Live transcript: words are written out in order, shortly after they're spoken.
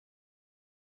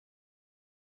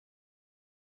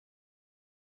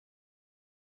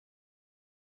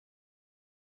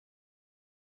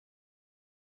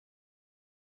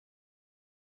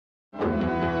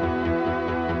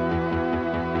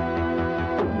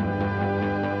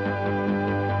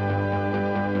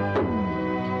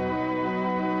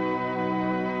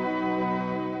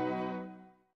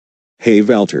Hey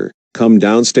Valtor, come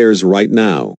downstairs right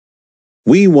now.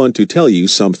 We want to tell you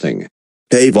something.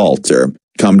 Hey Valtor,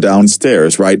 come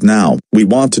downstairs right now. We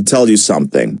want to tell you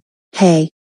something. Hey,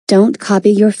 don't copy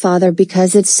your father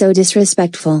because it's so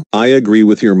disrespectful. I agree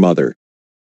with your mother.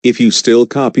 If you still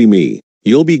copy me,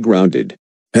 you'll be grounded.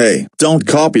 Hey, don't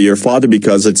copy your father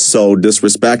because it's so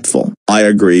disrespectful. I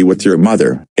agree with your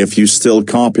mother. If you still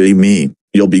copy me,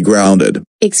 you'll be grounded.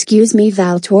 Excuse me,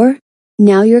 Valtor?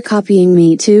 Now you're copying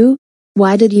me too?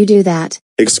 Why did you do that?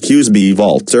 Excuse me,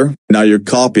 Valtor. Now you're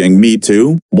copying me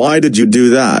too? Why did you do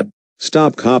that?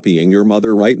 Stop copying your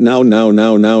mother right now.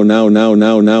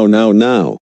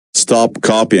 Stop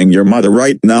copying your mother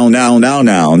right now.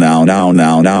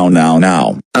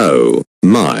 Oh,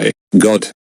 my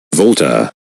God.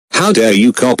 Valtor. How dare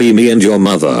you copy me and your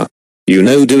mother? You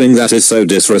know doing that is so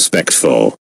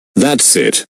disrespectful. That's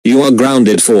it. You are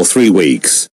grounded for 3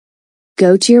 weeks.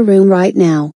 Go to your room right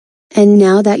now. And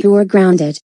now that you are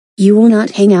grounded, you will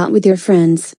not hang out with your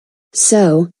friends.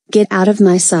 So, get out of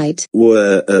my sight.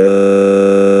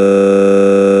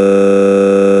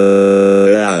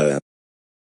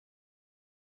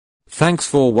 Thanks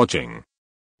for watching.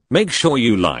 Make sure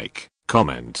you like,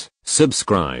 comment,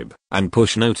 subscribe, and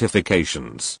push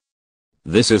notifications.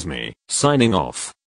 This is me, signing off.